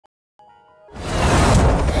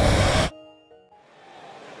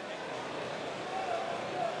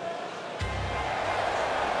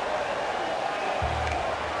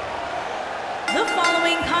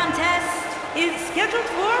scheduled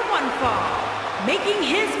for one fall, making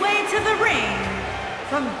his way to the ring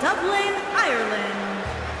from Dublin, Ireland,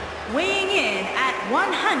 weighing in at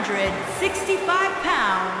 165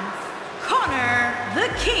 pounds, Conor the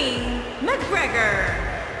King McGregor.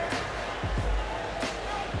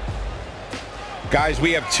 Guys,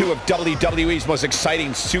 we have two of WWE's most exciting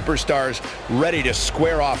superstars ready to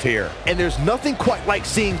square off here. And there's nothing quite like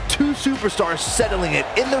seeing two superstars settling it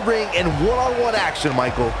in the ring in one-on-one action,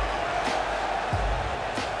 Michael.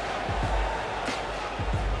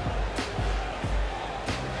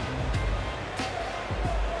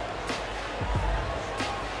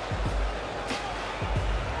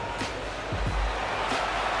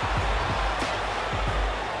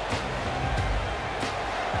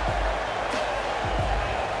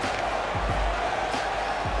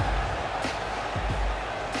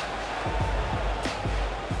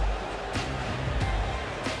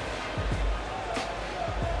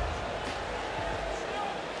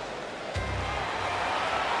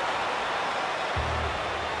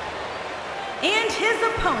 And his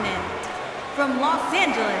opponent, from Los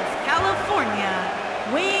Angeles,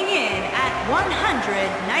 California, weighing in at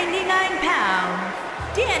 199 pounds,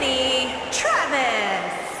 Danny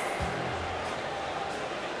Travis.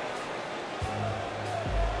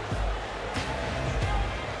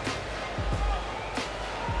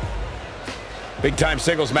 Big-time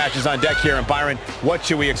singles matches on deck here, and Byron, what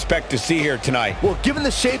should we expect to see here tonight? Well, given the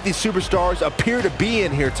shape these superstars appear to be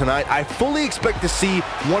in here tonight, I fully expect to see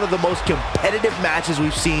one of the most competitive matches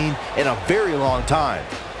we've seen in a very long time.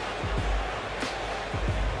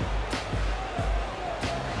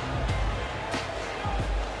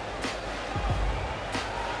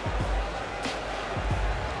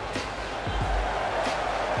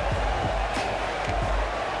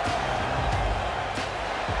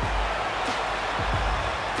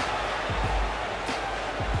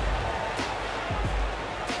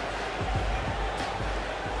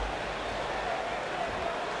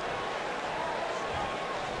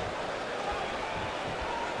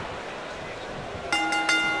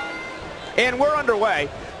 And we're underway.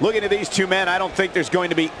 Looking at these two men, I don't think there's going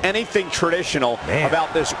to be anything traditional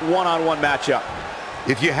about this one-on-one matchup.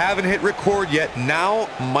 If you haven't hit record yet, now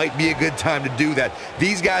might be a good time to do that.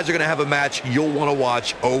 These guys are going to have a match you'll want to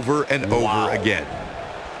watch over and over again.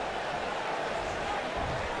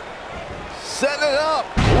 Setting it up.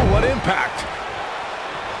 Ooh, what impact.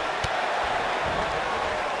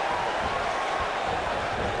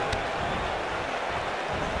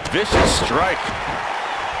 Vicious strike.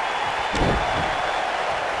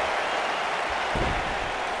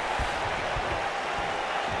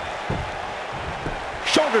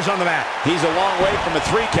 Shoulders on the mat. He's a long way from a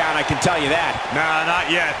 3 count, I can tell you that. Nah,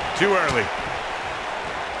 not yet. Too early.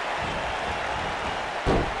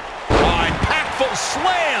 Oh, impactful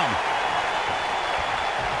slam.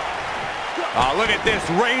 Oh, look at this,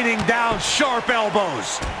 raining down sharp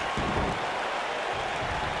elbows.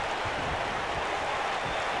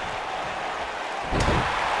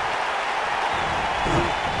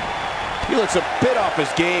 He looks a bit off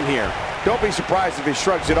his game here. Don't be surprised if he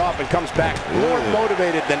shrugs it off and comes back more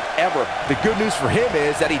motivated than ever. The good news for him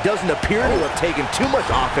is that he doesn't appear to have taken too much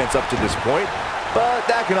offense up to this point, but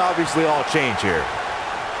that can obviously all change here.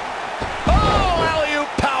 Oh,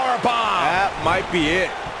 alley-oop powerbomb. That might be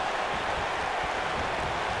it.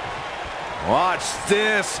 Watch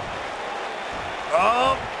this.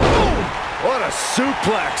 Oh, boom. What a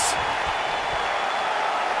suplex.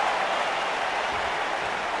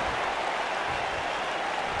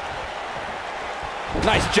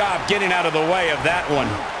 Nice job getting out of the way of that one.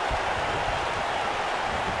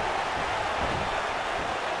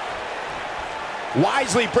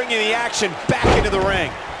 Wisely bringing the action back into the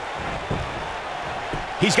ring.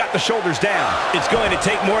 He's got the shoulders down. It's going to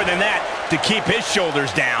take more than that to keep his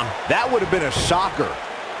shoulders down. That would have been a shocker.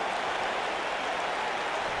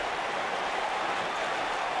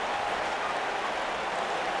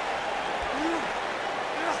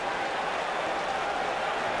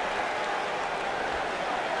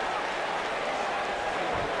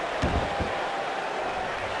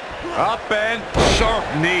 Up and sharp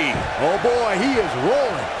knee. Oh boy, he is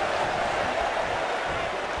rolling.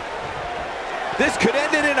 This could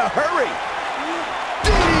end it in a hurry.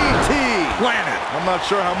 DDT. Planted. I'm not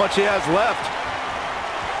sure how much he has left.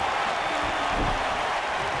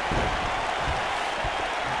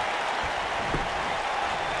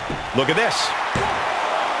 Look at this.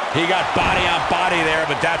 He got body on body there,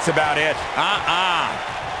 but that's about it.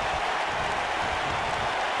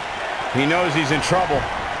 He knows he's in trouble.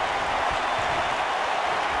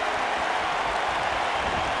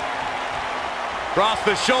 Across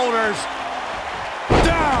the shoulders.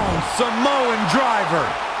 Down. Samoan driver.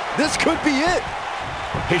 This could be it.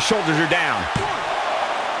 His shoulders are down.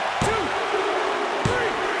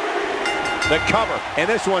 The cover, and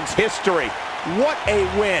this one's history. What a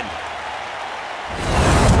win.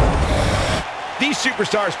 These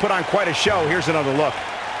superstars put on quite a show. Here's another look.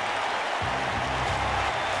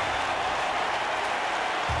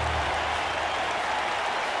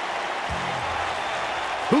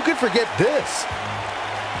 Who could forget this?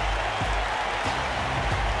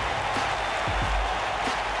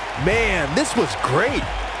 Man, this was great.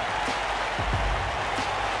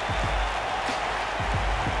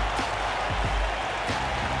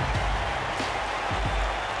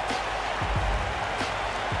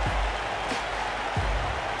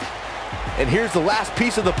 And here's the last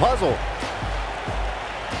piece of the puzzle.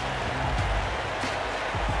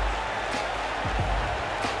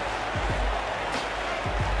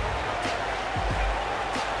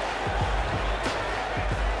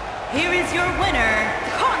 Here is your winner,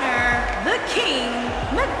 Conor the King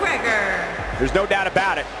McGregor. There's no doubt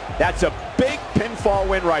about it. That's a big pinfall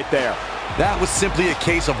win right there. That was simply a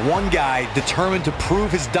case of one guy determined to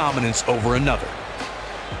prove his dominance over another.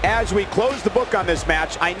 As we close the book on this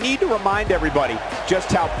match, I need to remind everybody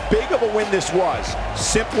just how big of a win this was.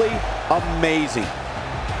 Simply amazing.